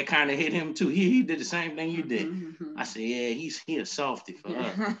I think it kind of hit him too. He did the same thing you did. I said, yeah, he a softy for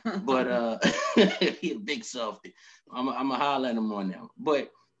her, but he a big softy. I'm a holler at him on that.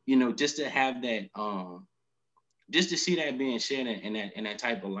 But just to have that, just to see that being shared in that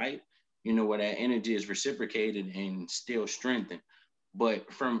type of light, where that energy is reciprocated and still strengthened.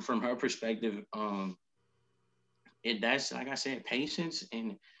 But from her perspective, that's, like I said, patience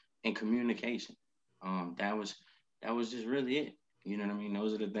and communication. That was just really it. You know what I mean?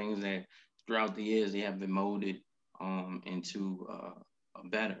 Those are the things that throughout the years they have been molded into a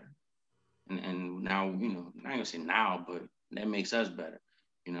better. And now, I'm not gonna say now, but that makes us better.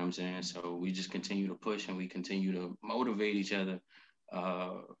 You know what I'm saying? So we just continue to push and we continue to motivate each other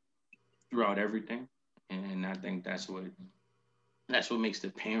uh, throughout everything. And I think that's what makes the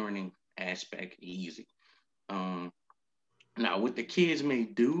parenting aspect easy. Um, Now, what the kids may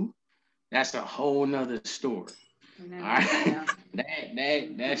do, that's a whole nother story. All right, Yeah.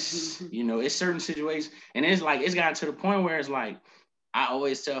 that's it's certain situations, and it's like it's gotten to the point where it's like I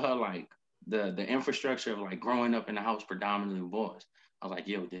always tell her like the infrastructure of like growing up in the house predominantly boys. I was like,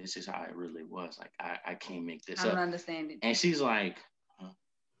 yo, this is how it really was. Like I can't make this I don't up. understand it. And she's like,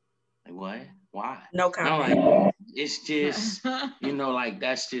 like what? Why? No And I'm comment. like, it's just, like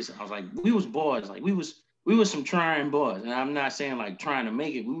that's just. I was like, we was boys, like we was some trying boys, and I'm not saying like trying to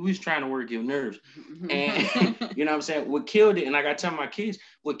make it. We was trying to work your nerves, and you know what I'm saying. What killed it, and like I tell my kids,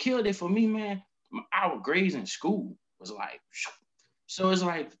 what killed it for me, man, our grades in school was like, so it's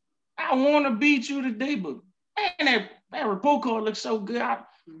like I want to beat you today, but man, that report card looks so good.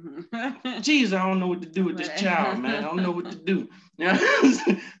 Geez, I don't know what to do with this child, man. I don't know what to do.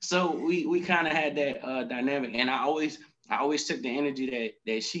 So we kind of had that dynamic, and I always took the energy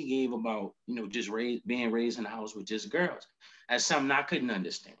that she gave about just being raised in the house with just girls as something I couldn't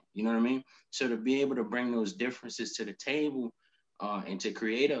understand. You know what I mean? So to be able to bring those differences to the table and to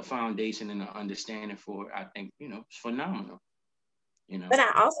create a foundation and an understanding for it, I think it's phenomenal. You know, But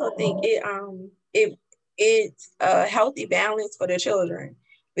I also think it's a healthy balance for the children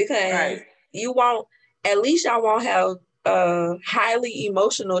because right? you won't at least y'all won't have highly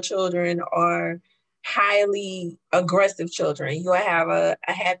emotional children or highly aggressive children. You'll have a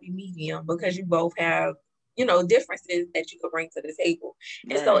happy medium because you both have, differences that you can bring to the table.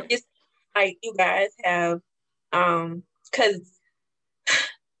 And so Right. it's like you guys have because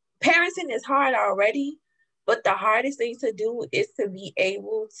parenting is hard already, but the hardest thing to do is to be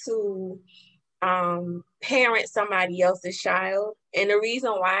able to parent somebody else's child. And the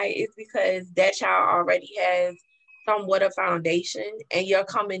reason why is because that child already has somewhat a foundation and you're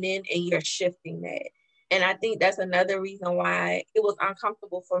coming in and you're shifting that. And I think that's another reason why it was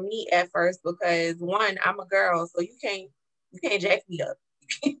uncomfortable for me at first because one, I'm a girl, so you can't jack me up.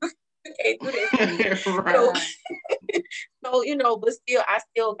 You can't do this to me. So Right. so but still I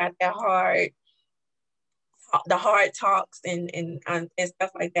still got that hard talks and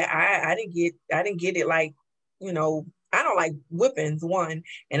stuff like that. I didn't get it like, I don't like whippings one,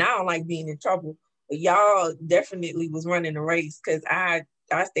 and I don't like being in trouble. But y'all definitely was running the race because I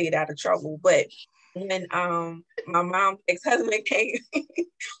stayed out of trouble. But when my mom's ex-husband came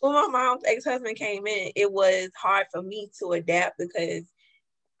when my mom's ex-husband came in, it was hard for me to adapt because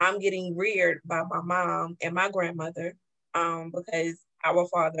I'm getting reared by my mom and my grandmother because our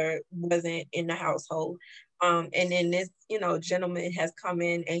father wasn't in the household. And then this, gentleman has come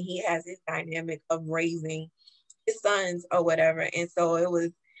in and he has his dynamic of raising his sons or whatever. And so it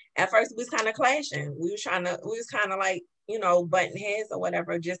was at first we was kind of clashing. We was kind of like, butting heads or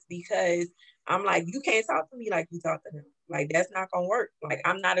whatever, just because I'm like, you can't talk to me like you talk to him. Like that's not gonna work. Like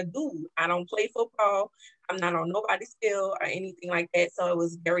I'm not a dude. I don't play football. I'm not on nobody's field or anything like that. So it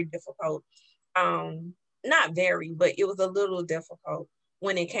was very difficult. Not very, but it was a little difficult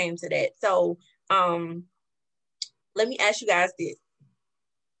when it came to that. So let me ask you guys this.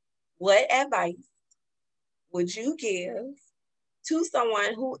 What advice would you give to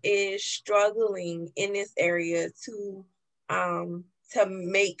someone who is struggling in this area to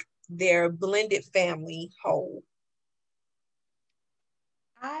make their blended family whole?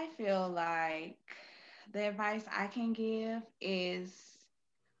 I feel like the advice I can give is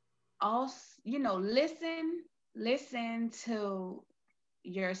also, listen to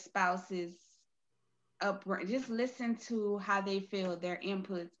your spouse's upbringing. Just listen to how they feel, their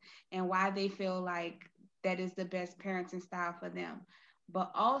inputs, and why they feel like that is the best parenting style for them.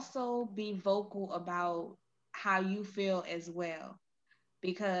 But also be vocal about how you feel as well.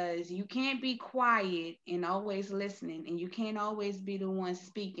 Because you can't be quiet and always listening, and you can't always be the one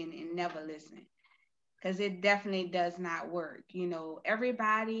speaking and never listening, because it definitely does not work.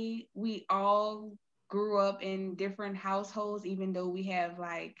 Everybody, we all grew up in different households, even though we have,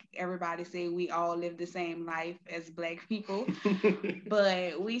 like everybody say, we all live the same life as Black people,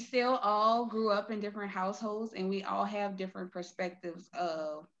 but we still all grew up in different households, and we all have different perspectives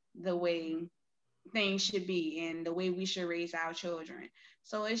of the way things should be and the way we should raise our children.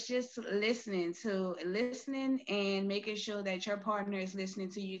 So it's just listening and making sure that your partner is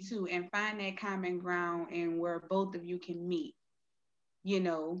listening to you too, and find that common ground and where both of you can meet, you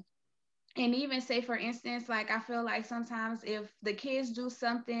know. And even say, for instance, like I feel like sometimes if the kids do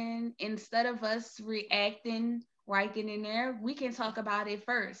something, instead of us reacting right then and there, we can talk about it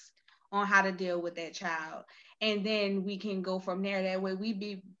first. on how to deal with that child. And then we can go from there. That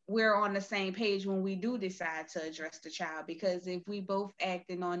way we're on the same page when we do decide to address the child. Because if we both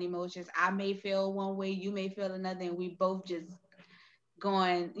acting on emotions, I may feel one way, you may feel another, and we both just go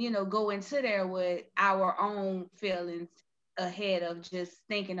into there with our own feelings ahead of just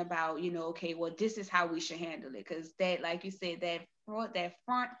thinking about, okay, well, this is how we should handle it. Because that, like you said, that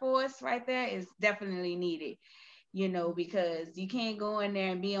front force right there is definitely needed, because you can't go in there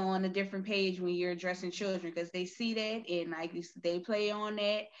and be on a different page when you're addressing children, because they see that and like they play on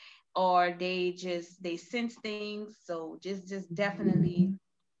that, or they sense things. So just definitely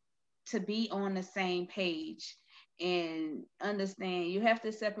to be on the same page and understand, you have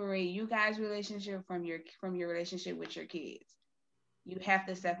to separate you guys' relationship from your relationship with your kids. You have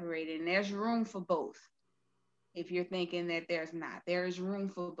to separate it, and there's room for both. If you're thinking that there's not, there is room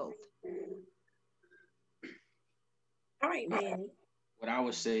for both. All right, man. What I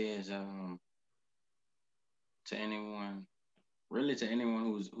would say is to anyone, really to anyone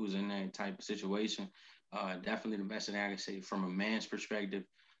who's in that type of situation, definitely the best thing I can say from a man's perspective,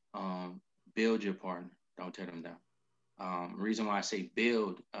 build your partner, don't tear them down. Reason why I say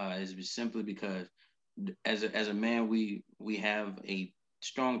build is simply because as a man, we have a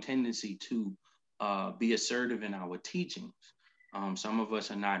strong tendency to be assertive in our teachings. Some of us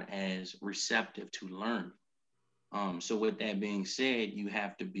are not as receptive to learn. So with that being said, you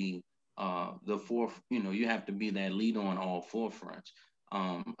have to be you have to be that leader on all forefronts.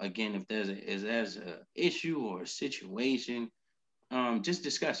 Again, if there's a issue or a situation, just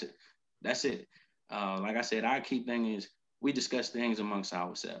discuss it. That's it. Like I said, our key thing is we discuss things amongst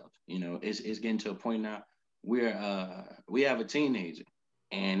ourselves. It's getting to a point now where we have a teenager,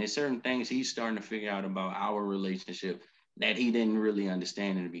 and there's certain things he's starting to figure out about our relationship that he didn't really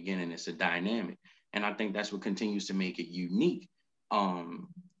understand in the beginning. It's a dynamic, and I think that's what continues to make it unique.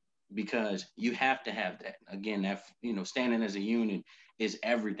 Because you have to have that. Again, that standing as a unit is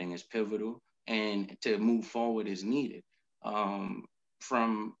everything. Is pivotal, and to move forward is needed.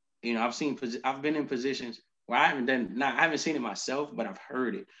 From I've been in positions where I haven't seen it myself, but I've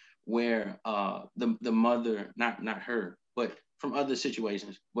heard it where the mother, not her, but from other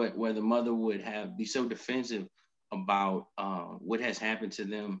situations, but where the mother would be so defensive about what has happened to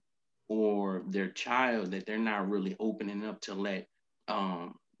them or their child that they're not really opening up to let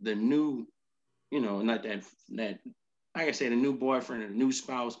the new, not that like I said, a new boyfriend or a new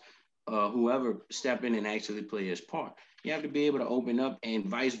spouse, whoever step in and actually play his part. You have to be able to open up, and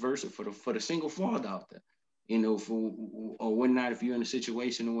vice versa for the single father out there. For or whatnot, if you're in a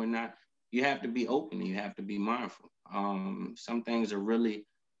situation or whatnot, you have to be open. You have to be mindful. Some things are really,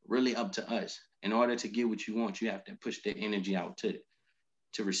 really up to us. In order to get what you want, you have to push the energy out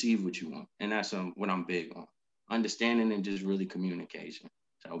to receive what you want, and that's what I'm big on: understanding and just really communication.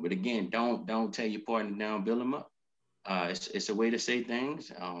 So, but again, don't tell your partner down, build them up. It's a way to say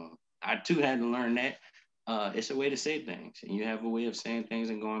things. I too had to learn that. It's a way to say things, and you have a way of saying things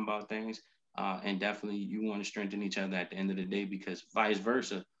and going about things. And definitely, you want to strengthen each other at the end of the day, because vice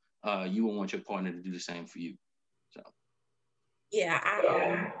versa, you will want your partner to do the same for you. So, yeah,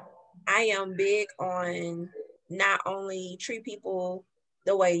 I am big on not only treat people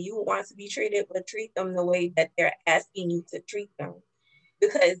the way you want to be treated, but treat them the way that they're asking you to treat them,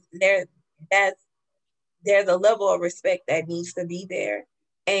 because there's a level of respect that needs to be there.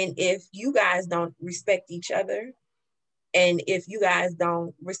 And if you guys don't respect each other, and if you guys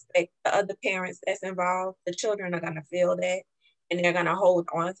don't respect the other parents that's involved, the children are going to feel that, and they're going to hold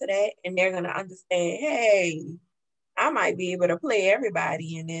on to that, and they're going to understand, hey, I might be able to play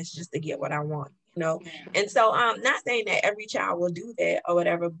everybody in this just to get what I want. And so not saying that every child will do that or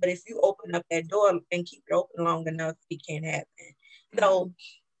whatever, but if you open up that door and keep it open long enough, it can happen. So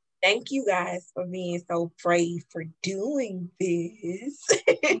thank you guys for being so brave for doing this.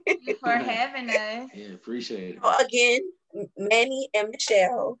 Thank you for having us. Yeah, appreciate it. So again, Manny and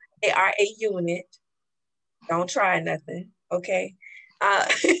Michelle, they are a unit. Don't try nothing, okay?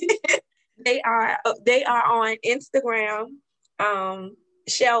 They are on Instagram.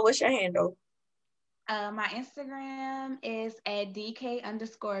 Shell, what's your handle? My Instagram is at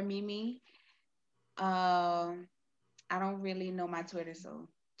DK_Mimi. I don't really know my Twitter, so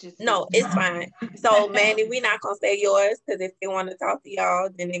no, it's fine. So Manny, we're not gonna say yours, because if they want to talk to y'all,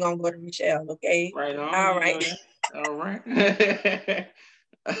 then they're gonna go to Michelle, okay? Right on. All right. All right.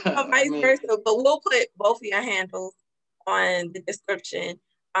 Vice versa, but we'll put both of your handles on the description.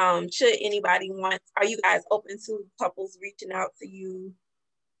 Should anybody are you guys open to couples reaching out to you,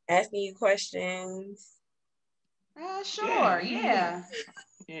 asking you questions? Sure, yeah.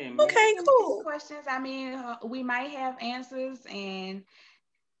 Okay, cool. Questions. I mean, we might have answers, and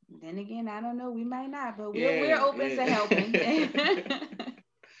Then again, I don't know. We might not, but we're open to helping.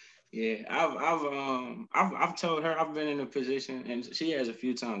 Yeah, I've told her I've been in a position, and she has a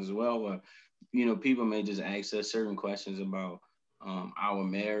few times as well, where people may just ask us certain questions about our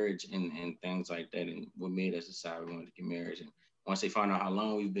marriage and things like that, and what made us decide we wanted to get married. And once they find out how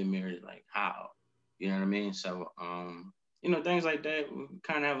long we've been married, like how, you know what I mean? So things like that, we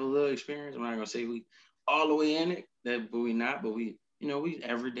kind of have a little experience. I'm not gonna say we all the way in it, but we not, but we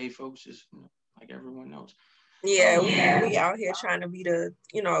everyday folks, just like everyone else. Yeah, we out here trying to be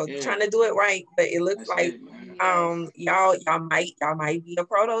trying to do it right, but it looks like y'all might be a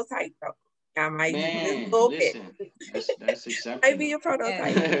prototype though. Y'all might be just a little bit. That's acceptable. Might be a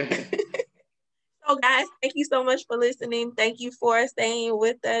prototype. So guys, thank you so much for listening. Thank you for staying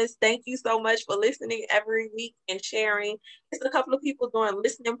with us. Thank you so much for listening every week and sharing. It's a couple of people doing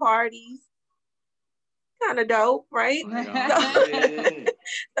listening parties. Kind of dope, right?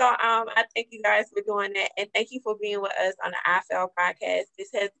 So I thank you guys for doing that, and thank you for being with us on the IFL podcast. This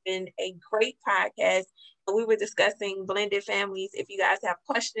has been a great podcast, and we were discussing blended families. If you guys have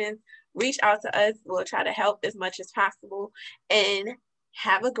questions, reach out to us. We'll try to help as much as possible, and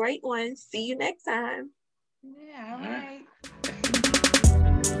have a great one. See you next time. Yeah, all right.